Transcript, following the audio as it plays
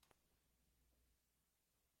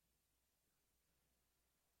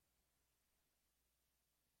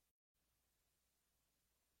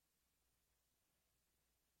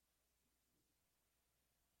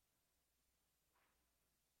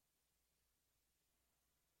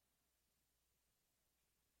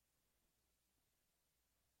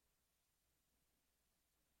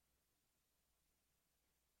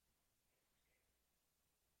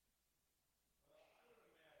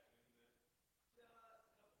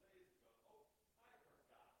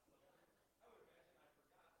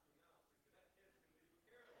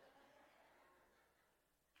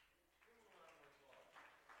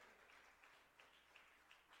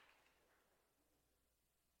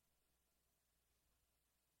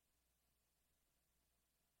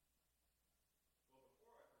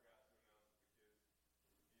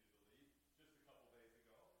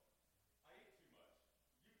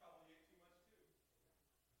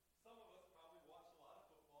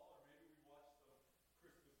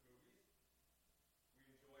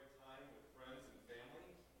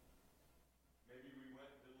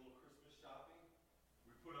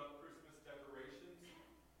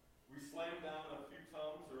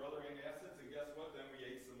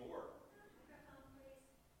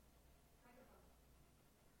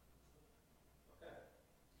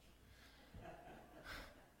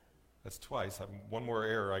That's twice. One more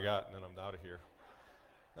error I got, and then I'm out of here.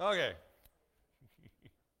 Okay.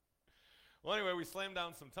 Well, anyway, we slammed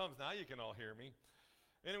down some Tums. Now you can all hear me.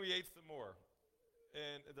 And we ate some more.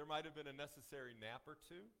 And there might have been a necessary nap or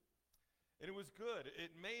two. And it was good.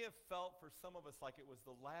 It may have felt for some of us like it was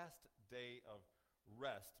the last day of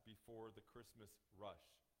rest before the Christmas rush.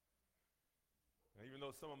 And even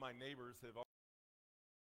though some of my neighbors have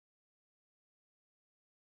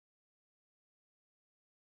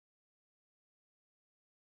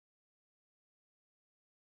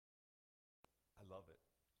I love it.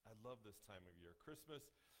 I love this time of year. Christmas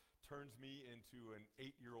turns me into an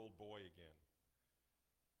 8-year-old boy again.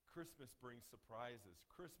 Christmas brings surprises.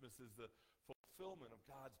 Christmas is the fulfillment of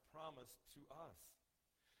God's promise to us.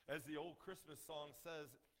 As the old Christmas song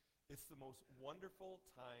says, it's the most wonderful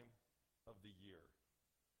time of the year.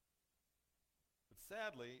 But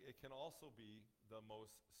sadly, it can also be the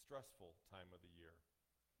most stressful time of the year.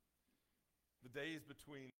 The days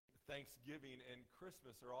between Thanksgiving and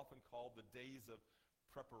Christmas are often called the days of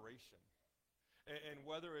preparation. And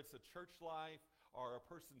whether it's a church life or a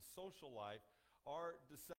person's social life, our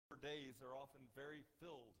December days are often very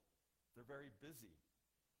filled. They're very busy.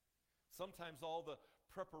 Sometimes all the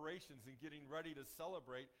preparations and getting ready to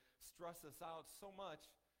celebrate stress us out so much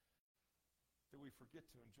that we forget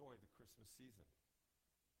to enjoy the Christmas season.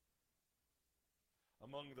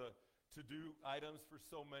 Among the to-do items for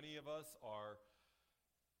so many of us are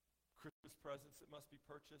Christmas presents that must be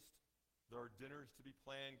purchased. There are dinners to be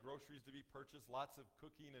planned, groceries to be purchased, lots of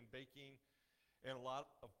cooking and baking, and a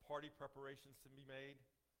lot of party preparations to be made.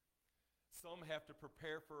 Some have to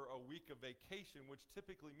prepare for a week of vacation, which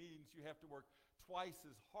typically means you have to work twice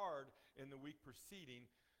as hard in the week preceding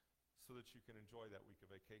so that you can enjoy that week of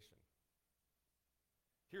vacation.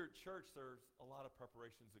 Here at church, there's a lot of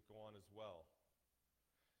preparations that go on as well.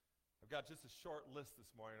 I've got just a short list this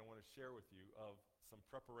morning I want to share with you of some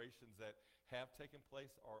preparations that have taken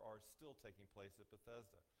place or are still taking place at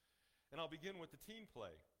Bethesda. And I'll begin with the teen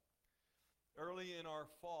play. Early in the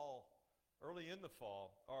fall,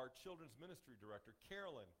 our children's ministry director,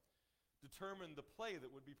 Carolyn, determined the play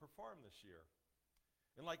that would be performed this year.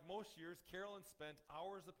 And like most years, Carolyn spent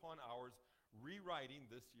hours upon hours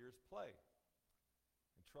rewriting this year's play.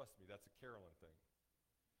 And trust me, that's a Carolyn thing.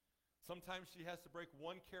 Sometimes she has to break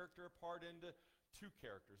one character apart into two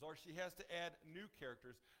characters, or she has to add new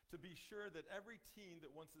characters to be sure that every teen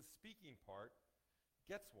that wants a speaking part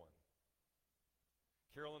gets one.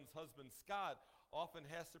 Carolyn's husband, Scott, often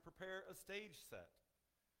has to prepare a stage set.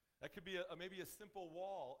 That could be maybe a simple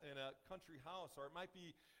wall in a country house, or it might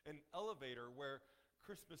be an elevator where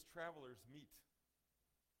Christmas travelers meet.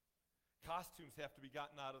 Costumes have to be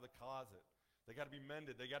gotten out of the closet. They got to be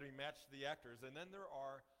mended. They got to be matched to the actors. And then there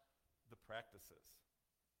are the practices.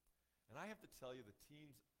 And I have to tell you, the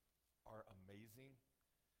teens are amazing.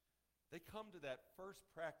 They come to that first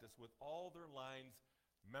practice with all their lines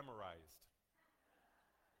memorized.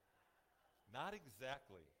 Not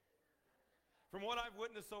exactly. From what I've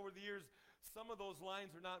witnessed over the years, some of those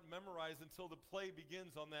lines are not memorized until the play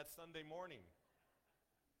begins on that Sunday morning.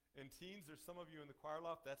 And teens, there's some of you in the choir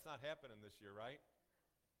loft, that's not happening this year, right?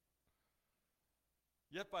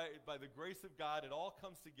 Yet by the grace of God, it all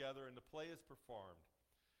comes together and the play is performed.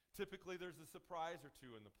 Typically, there's a surprise or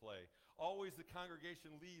two in the play. Always the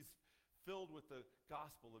congregation leaves filled with the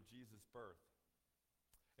gospel of Jesus' birth.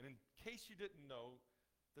 And in case you didn't know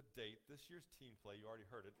the date, this year's teen play, you already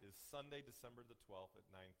heard it, is Sunday, December the 12th at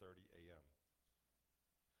 9:30 a.m.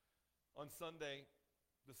 On Sunday,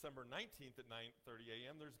 December 19th at 9:30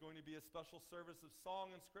 a.m., there's going to be a special service of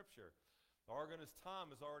song and scripture. The organist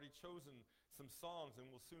Tom has already chosen some songs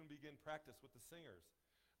and will soon begin practice with the singers.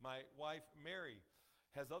 My wife, Mary,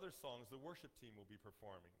 has other songs the worship team will be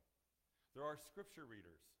performing. There are scripture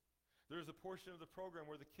readers. There's a portion of the program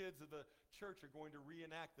where the kids of the church are going to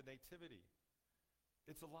reenact the nativity.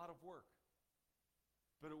 It's a lot of work,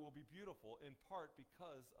 but it will be beautiful in part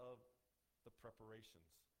because of the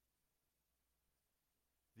preparations.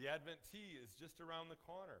 The Advent tea is just around the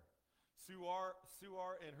corner. Sue R.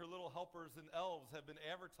 and her little helpers and elves have been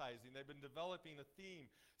advertising. They've been developing a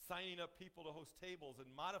theme, signing up people to host tables,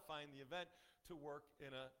 and modifying the event to work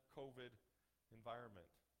in a COVID environment.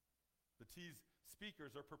 The tea's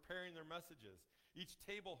speakers are preparing their messages. Each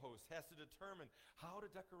table host has to determine how to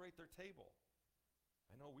decorate their table.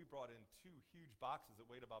 I know we brought in 2 huge boxes that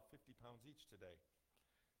weighed about 50 pounds each today,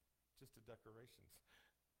 just to decorations.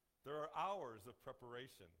 There are hours of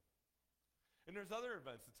preparation. And there's other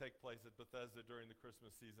events that take place at Bethesda during the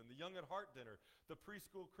Christmas season. The Young at Heart Dinner, the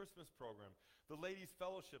preschool Christmas program, the Ladies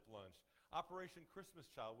Fellowship Lunch, Operation Christmas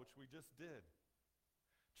Child, which we just did,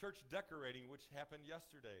 church decorating, which happened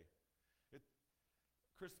yesterday,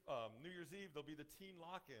 New Year's Eve, there'll be the teen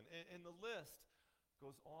lock-in. And the list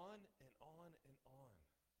goes on and on and on.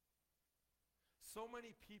 So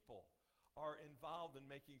many people are involved in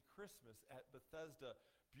making Christmas at Bethesda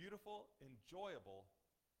beautiful, enjoyable,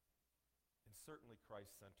 and certainly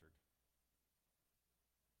Christ-centered.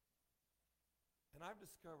 And I've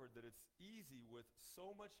discovered that it's easy with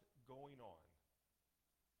so much going on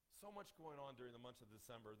during the month of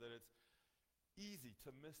December, that it's easy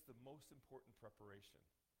to miss the most important preparation.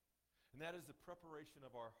 And that is the preparation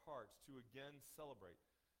of our hearts to again celebrate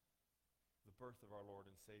the birth of our Lord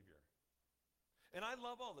and Savior. And I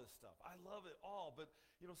love all this stuff. I love it all. But,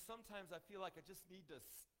 sometimes I feel like I just need to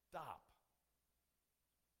stop.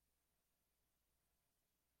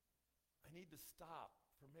 I need to stop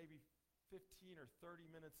for maybe 15 or 30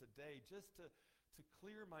 minutes a day just to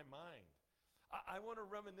clear my mind. I want to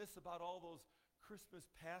reminisce about all those Christmas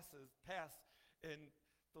past and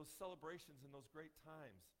those celebrations and those great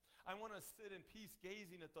times. I want to sit in peace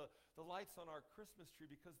gazing at the lights on our Christmas tree,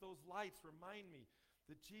 because those lights remind me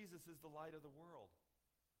that Jesus is the light of the world.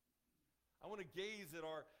 I want to gaze at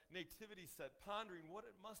our nativity set, pondering what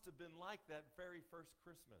it must have been like that very first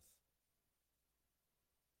Christmas.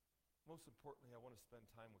 Most importantly, I want to spend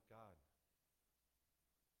time with God.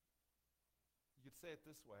 You could say it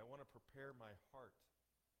this way: I want to prepare my heart,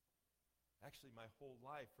 actually my whole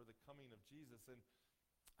life, for the coming of Jesus. And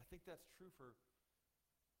I think that's true for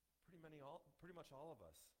pretty much all of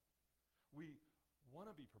us. We want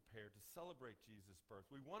to be prepared to celebrate Jesus' birth.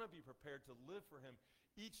 We want to be prepared to live for him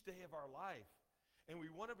each day of our life. And we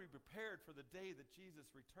want to be prepared for the day that Jesus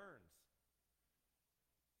returns.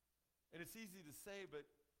 And it's easy to say, but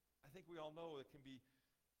I think we all know it can be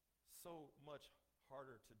so much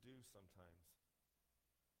harder to do sometimes.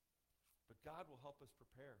 But God will help us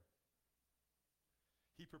prepare.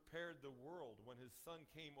 He prepared the world when his son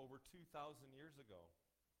came over 2,000 years ago.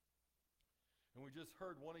 And we just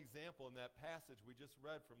heard one example in that passage we just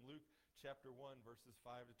read from Luke chapter 1, verses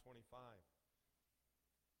 5 to 25.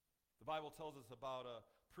 The Bible tells us about a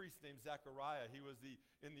priest named Zechariah. He was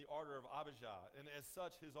in the order of Abijah, and as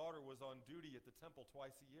such, his order was on duty at the temple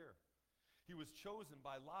twice a year. He was chosen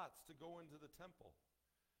by lots to go into the temple.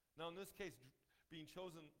 Now, in this case, being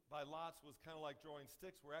chosen by lots was kind of like drawing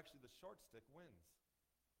sticks, where actually the short stick wins.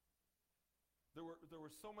 There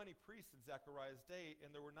were so many priests in Zechariah's day,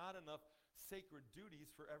 and there were not enough sacred duties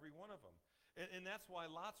for every one of them. And that's why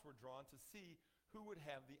lots were drawn to see who would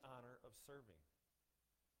have the honor of serving.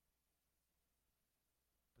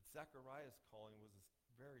 But Zechariah's calling was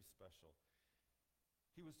very special.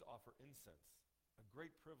 He was to offer incense, a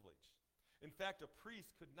great privilege. In fact, a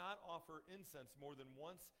priest could not offer incense more than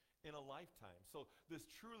once in a lifetime. So this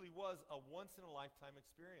truly was a once-in-a-lifetime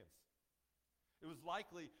experience. It was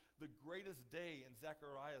likely the greatest day in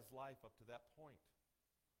Zechariah's life up to that point.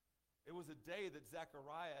 It was a day that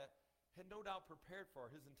Zechariah had no doubt prepared for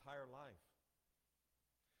his entire life.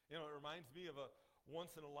 It reminds me of a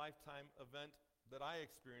once-in-a-lifetime event that I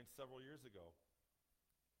experienced several years ago.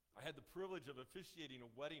 I had the privilege of officiating a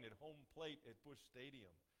wedding at home plate at Busch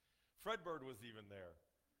Stadium. Fred Bird was even there.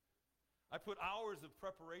 I put hours of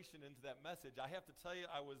preparation into that message. I have to tell you,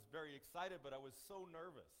 I was very excited, but I was so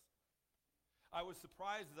nervous. I was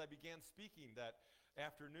surprised as I began speaking that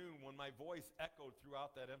afternoon when my voice echoed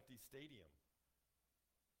throughout that empty stadium.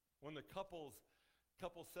 When the couples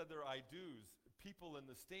said their I do's, people in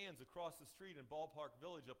the stands across the street in Ballpark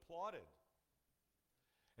Village applauded.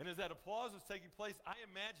 And as that applause was taking place, I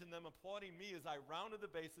imagined them applauding me as I rounded the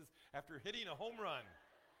bases after hitting a home run.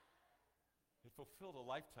 It fulfilled a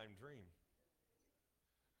lifetime dream.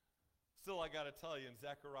 Still, I got to tell you, in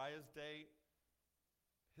Zechariah's day,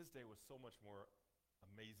 his day was so much more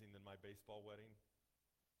amazing than my baseball wedding.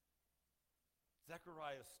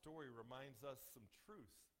 Zechariah's story reminds us some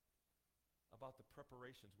truths about the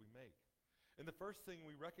preparations we make. And the first thing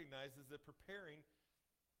we recognize is that preparing,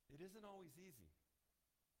 it isn't always easy.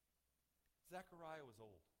 Zechariah was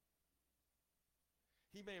old.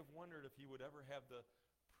 He may have wondered if he would ever have the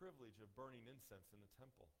privilege of burning incense in the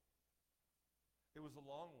temple. It was a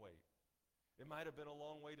long wait. It might have been a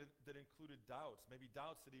long wait that included doubts, maybe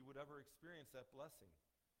doubts that he would ever experience that blessing.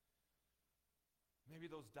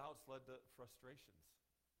 Maybe those doubts led to frustrations.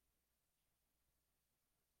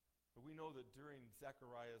 But we know that during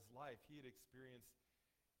Zechariah's life, he had experienced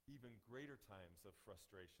even greater times of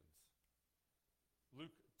frustrations.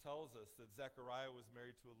 Luke tells us that Zechariah was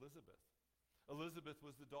married to Elizabeth. Elizabeth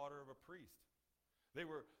was the daughter of a priest. They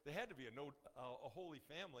had to be a holy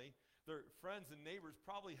family. Their friends and neighbors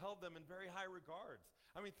probably held them in very high regards.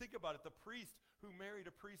 I mean, think about it. The priest who married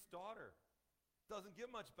a priest's daughter doesn't get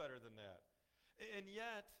much better than that. And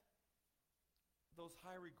yet, those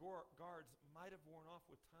high regards might have worn off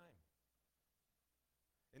with time.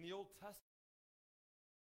 In the Old Testament,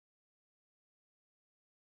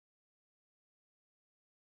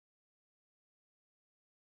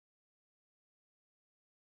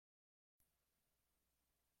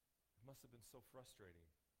 it must have been so frustrating.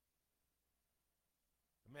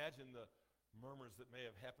 Imagine the murmurs that may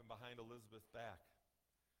have happened behind Elizabeth's back.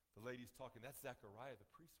 The lady's talking, that's Zechariah, the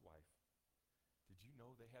priest's wife. Did you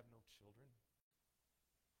know they have no children?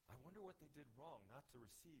 I wonder what they did wrong not to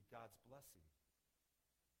receive God's blessing.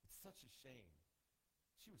 It's such a shame.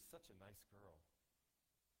 She was such a nice girl.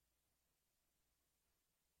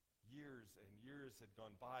 Years and years had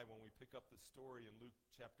gone by when we pick up the story in Luke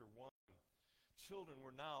chapter 1. Children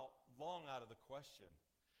were now long out of the question.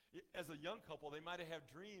 As a young couple, they might have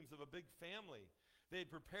had dreams of a big family. They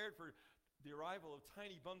had prepared for the arrival of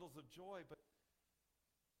tiny bundles of joy, but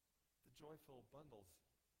the joyful bundles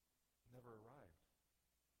never arrived.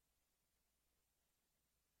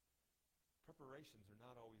 Preparations are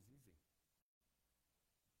not always easy.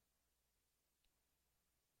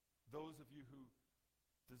 Those of you who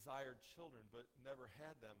desired children but never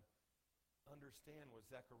had them understand what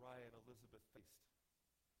Zechariah and Elizabeth faced.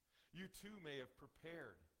 You too may have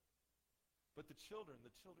prepared, but the children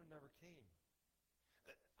never came.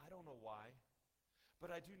 I don't know why,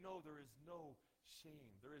 but I do know there is no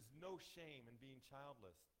shame. There is no shame in being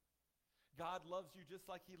childless. God loves you just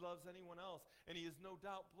like he loves anyone else, and he has no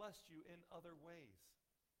doubt blessed you in other ways.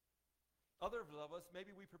 Others of us,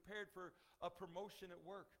 maybe we prepared for a promotion at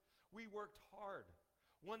work. We worked hard.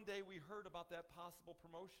 One day we heard about that possible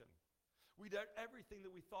promotion. We did everything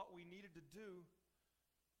that we thought we needed to do,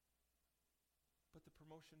 but the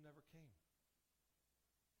promotion never came.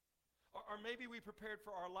 Or maybe we prepared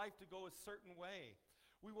for our life to go a certain way.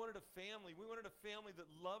 We wanted a family. We wanted a family that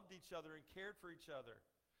loved each other and cared for each other.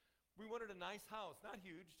 We wanted a nice house, not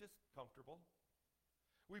huge, just comfortable.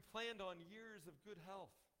 We planned on years of good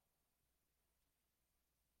health.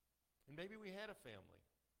 And maybe we had a family.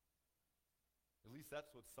 At least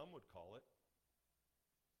that's what some would call it.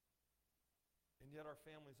 And yet our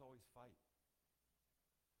families always fight.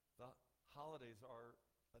 The holidays are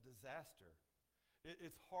a disaster.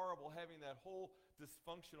 It's horrible having that whole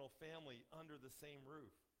dysfunctional family under the same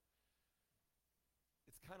roof.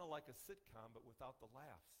 It's kind of like a sitcom, but without the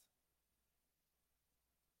laughs.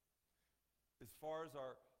 As far as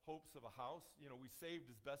our hopes of a house, we saved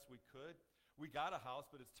as best we could. We got a house,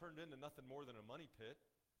 but it's turned into nothing more than a money pit.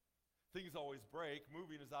 Things always break.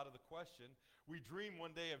 Moving is out of the question. We dream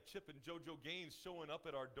one day of Chip and JoJo Gaines showing up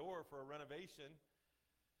at our door for a renovation.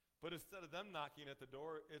 But instead of them knocking at the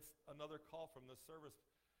door, it's another call from the service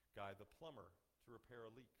guy, the plumber, to repair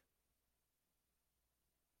a leak.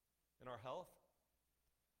 In our health,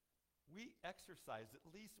 we exercised at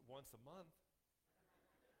least once a month.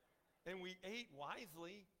 And we ate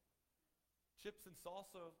wisely. Chips and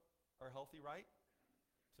salsa are healthy, right?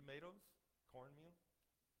 Tomatoes, cornmeal.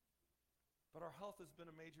 But our health has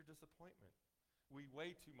been a major disappointment. We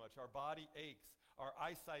weigh too much. Our body aches. Our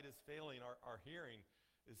eyesight is failing. Our hearing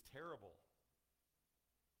is terrible.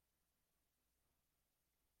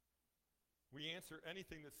 We answer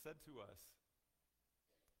anything that's said to us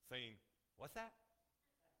saying, "What's that?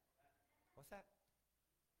 What's that?"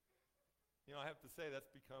 I have to say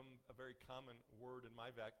that's become a very common word in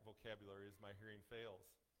my vocabulary as my hearing fails.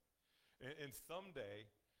 And someday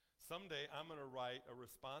I'm going to write a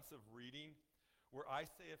responsive reading where I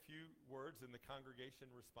say a few words and the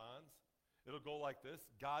congregation responds. It'll go like this: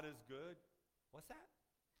 God is good. What's that?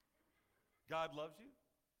 God loves you.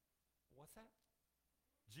 What's that?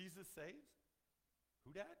 Jesus saves.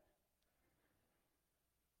 Who dat?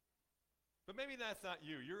 But maybe that's not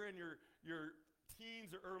you. You're in your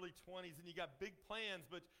teens or early 20s and you got big plans,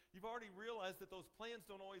 but you've already realized that those plans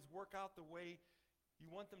don't always work out the way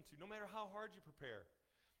you want them to, no matter how hard you prepare.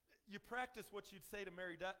 You practice what you'd say to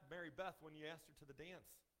Mary Beth when you asked her to the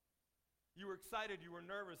dance. You were excited, you were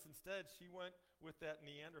nervous. Instead, she went with that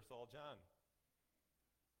Neanderthal John.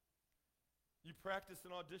 You practiced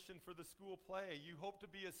an audition for the school play. You hope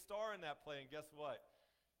to be a star in that play, and guess what?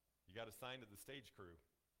 You got assigned to the stage crew.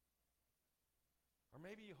 Or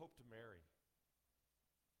maybe you hope to marry.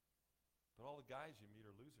 But all the guys you meet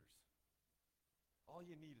are losers. All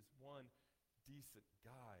you need is one decent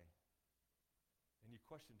guy. And you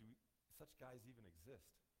question, do such guys even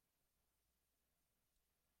exist?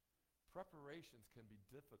 Preparations can be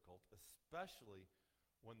difficult, especially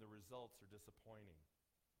when the results are disappointing.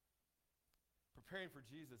 Preparing for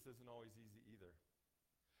Jesus isn't always easy either.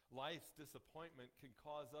 Life's disappointment can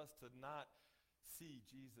cause us to not see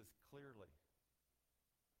Jesus clearly.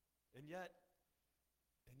 And yet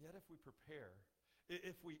if we prepare,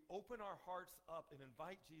 If we open our hearts up and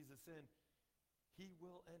invite Jesus in, he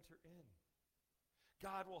will enter in.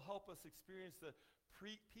 God will help us experience the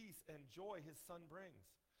peace and joy his son brings.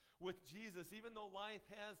 With Jesus, even though life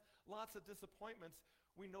has lots of disappointments,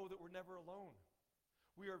 we know that we're never alone.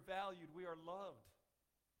 We are valued. We are loved.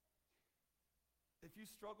 If you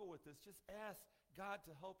struggle with this, just ask God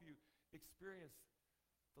to help you experience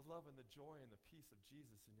the love and the joy and the peace of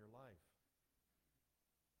Jesus in your life.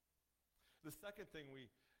 The second thing we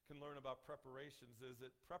can learn about preparations is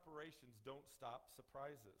that preparations don't stop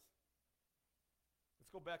surprises. Let's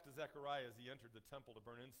go back to Zechariah as he entered the temple to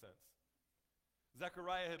burn incense.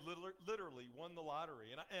 Zechariah had literally won the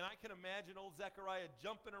lottery. And I can imagine old Zechariah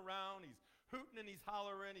jumping around. He's hooting and he's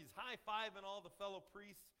hollering. He's high-fiving all the fellow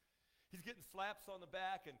priests. He's getting slaps on the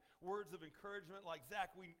back and words of encouragement like,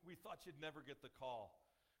 Zach, we thought you'd never get the call.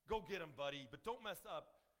 Go get him, buddy, but don't mess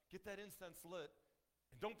up. Get that incense lit.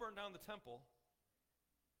 And don't burn down the temple.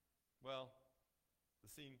 Well,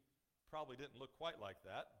 the scene probably didn't look quite like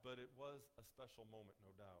that, but it was a special moment,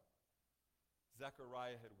 no doubt.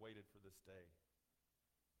 Zechariah had waited for this day.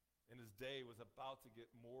 And his day was about to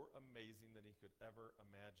get more amazing than he could ever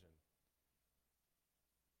imagine.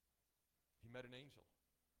 He met an angel.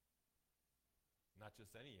 Not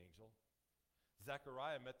just any angel.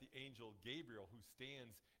 Zechariah met the angel Gabriel, who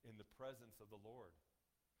stands in the presence of the Lord.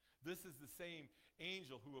 This is the same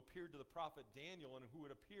angel who appeared to the prophet Daniel and who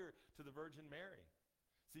would appear to the Virgin Mary.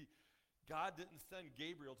 See, God didn't send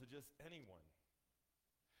Gabriel to just anyone.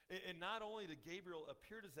 And not only did Gabriel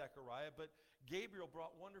appear to Zechariah, but Gabriel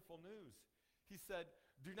brought wonderful news. He said,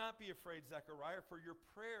 "Do not be afraid, Zechariah, for your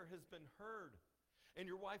prayer has been heard. And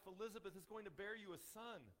your wife Elizabeth is going to bear you a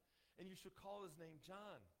son, and you should call his name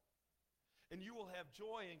John. And you will have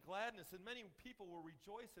joy and gladness, and many people will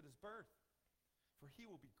rejoice at his birth. For he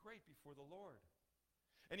will be great before the Lord.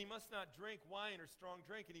 And he must not drink wine or strong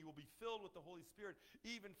drink, and he will be filled with the Holy Spirit,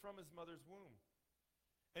 even from his mother's womb.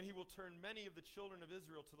 And he will turn many of the children of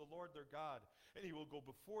Israel to the Lord their God, and he will go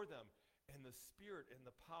before them in the spirit and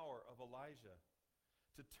the power of Elijah,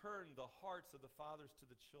 to turn the hearts of the fathers to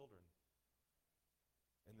the children,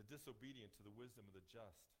 and the disobedient to the wisdom of the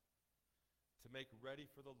just, to make ready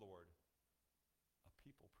for the Lord a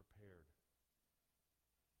people prepared."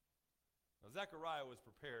 Now, Zechariah was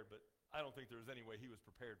prepared, but I don't think there was any way he was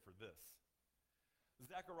prepared for this.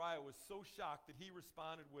 Zechariah was so shocked that he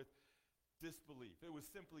responded with disbelief. It was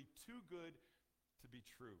simply too good to be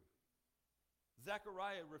true.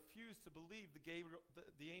 Zechariah refused to believe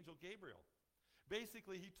the angel Gabriel.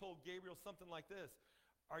 Basically, he told Gabriel something like this: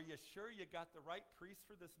 "Are you sure you got the right priest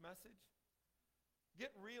for this message?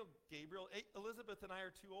 Get real, Gabriel. Elizabeth and I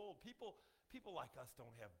are too old. People like us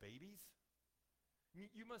don't have babies.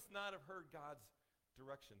 You must not have heard God's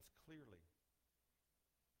directions clearly."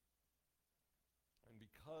 And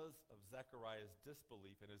because of Zechariah's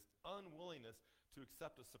disbelief and his unwillingness to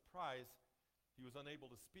accept a surprise, he was unable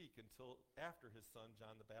to speak until after his son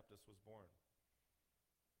John the Baptist was born.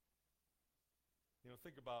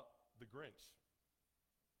 Think about the Grinch.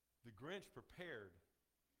 The Grinch prepared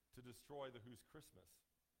to destroy the Who's Christmas.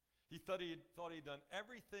 He thought he'd done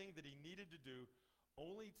everything that he needed to do,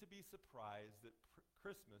 only to be surprised that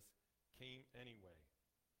Christmas came anyway.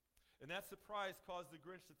 And that surprise caused the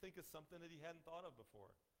Grinch to think of something that he hadn't thought of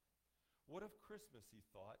before. What if Christmas, he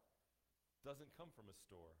thought, doesn't come from a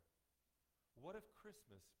store? What if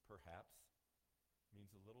Christmas, perhaps,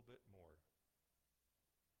 means a little bit more?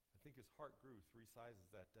 I think his heart grew 3 sizes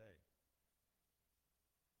that day.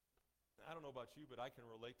 I don't know about you, but I can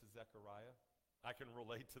relate to Zechariah. I can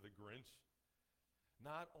relate to the Grinch.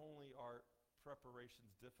 Not only are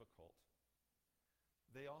preparations difficult,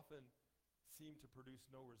 they often seem to produce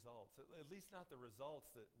no results, at least not the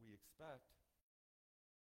results that we expect.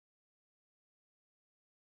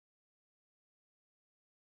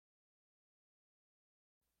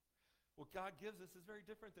 What God gives us is very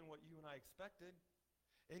different than what you and I expected,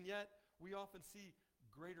 and yet we often see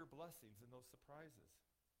greater blessings in those surprises.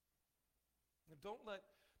 And don't let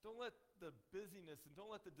the busyness and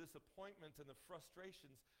don't let the disappointment and the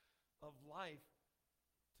frustrations of life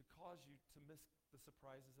to cause you to miss the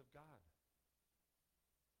surprises of God.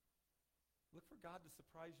 Look for God to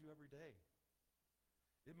surprise you every day.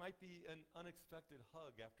 It might be an unexpected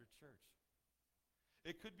hug after church.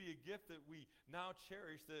 It could be a gift that we now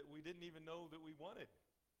cherish that we didn't even know that we wanted.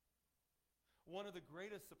 One of the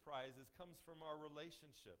greatest surprises comes from our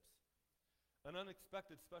relationships. An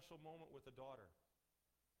unexpected special moment with a daughter,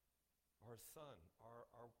 or a son,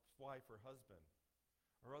 our wife or husband,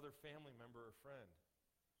 or other family member or friend.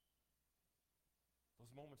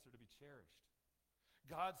 Those moments are to be cherished.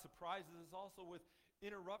 God surprises us also with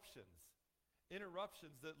interruptions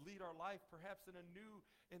interruptions that lead our life perhaps in a new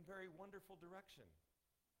and very wonderful direction.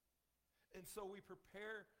 And so we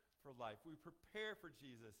prepare for life. We prepare for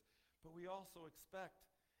Jesus, but we also expect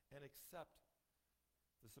and accept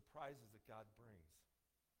the surprises that God brings.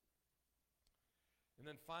 And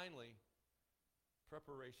then finally,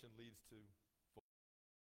 preparation leads to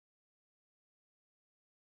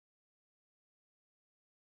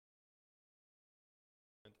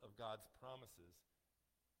fulfillment of God's promises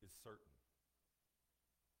is certain.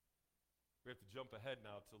 We have to jump ahead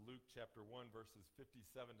now to Luke chapter 1, verses 57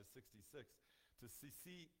 to 66 to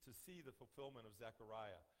see the fulfillment of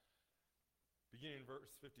Zechariah. Beginning in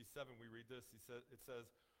verse 57, we read this. It says,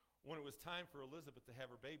 when it was time for Elizabeth to have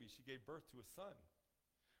her baby, she gave birth to a son.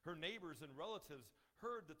 Her neighbors and relatives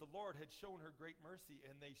heard that the Lord had shown her great mercy,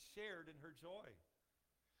 and they shared in her joy.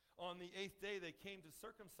 On the 8th day, they came to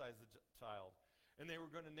circumcise the child, and they were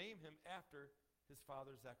going to name him after his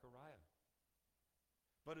father Zechariah.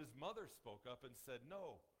 But his mother spoke up and said,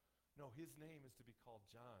 no, his name is to be called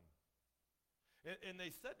John. And they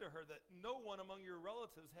said to her that no one among your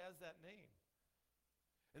relatives has that name.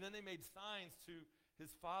 And then they made signs to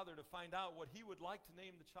his father to find out what he would like to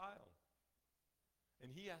name the child.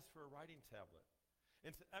 And he asked for a writing tablet.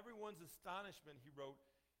 And to everyone's astonishment, he wrote,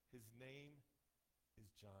 his name is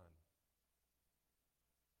John.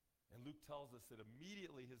 And Luke tells us that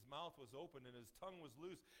immediately his mouth was opened and his tongue was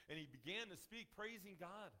loose, and he began to speak, praising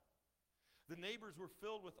God. The neighbors were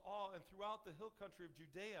filled with awe, and throughout the hill country of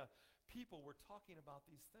Judea, people were talking about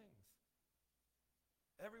these things.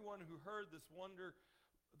 Everyone who heard this wondered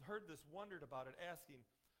about it, asking,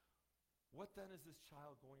 what then is this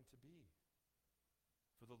child going to be?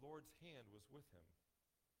 For the Lord's hand was with him.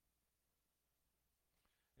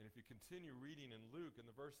 And if you continue reading in Luke, in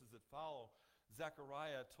the verses that follow,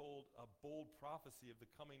 Zechariah told a bold prophecy of the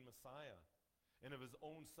coming Messiah and of his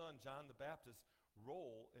own son, John the Baptist's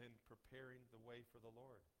role in preparing the way for the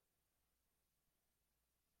Lord.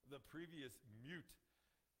 The previous mute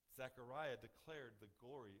Zechariah declared the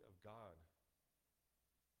glory of God.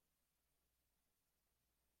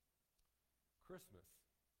 Christmas.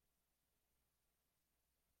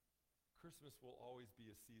 Christmas will always be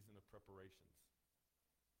a season of preparations.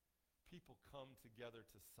 People come together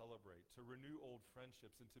to celebrate, to renew old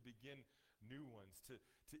friendships, and to begin new ones,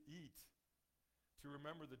 to eat, to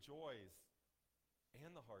remember the joys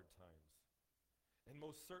and the hard times, and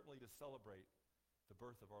most certainly to celebrate the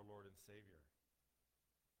birth of our Lord and Savior.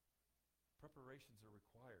 Preparations are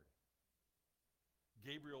required.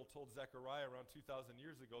 Gabriel told Zechariah around 2,000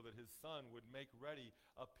 years ago that his son would make ready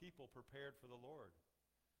a people prepared for the Lord.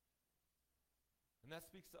 And that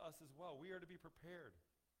speaks to us as well. We are to be prepared.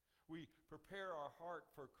 We prepare our heart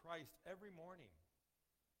for Christ every morning.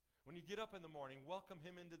 When you get up in the morning, welcome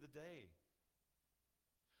him into the day.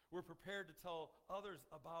 We're prepared to tell others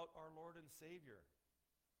about our Lord and Savior.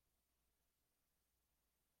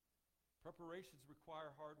 Preparations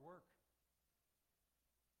require hard work.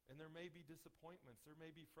 And there may be disappointments. There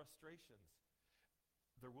may be frustrations.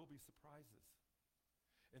 There will be surprises.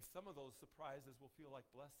 And some of those surprises will feel like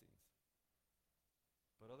blessings.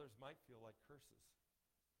 But others might feel like curses.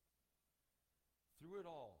 Through it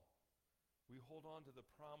all, we hold on to the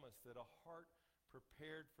promise that a heart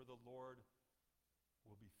prepared for the Lord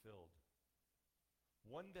will be filled.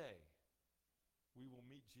 One day, we will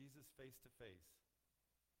meet Jesus face to face.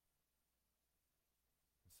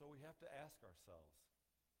 And so we have to ask ourselves,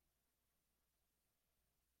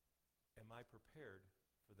 am I prepared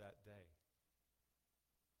for that day?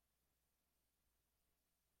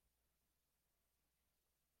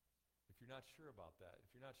 If you're not sure about that,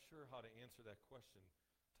 if you're not sure how to answer that question,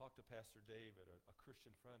 talk to Pastor David, a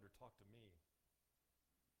Christian friend, or talk to me.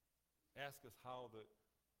 Ask us how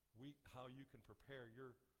you can prepare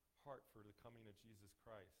your heart for the coming of Jesus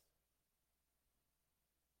Christ.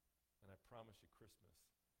 And I promise you, Christmas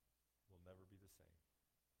will never be the same.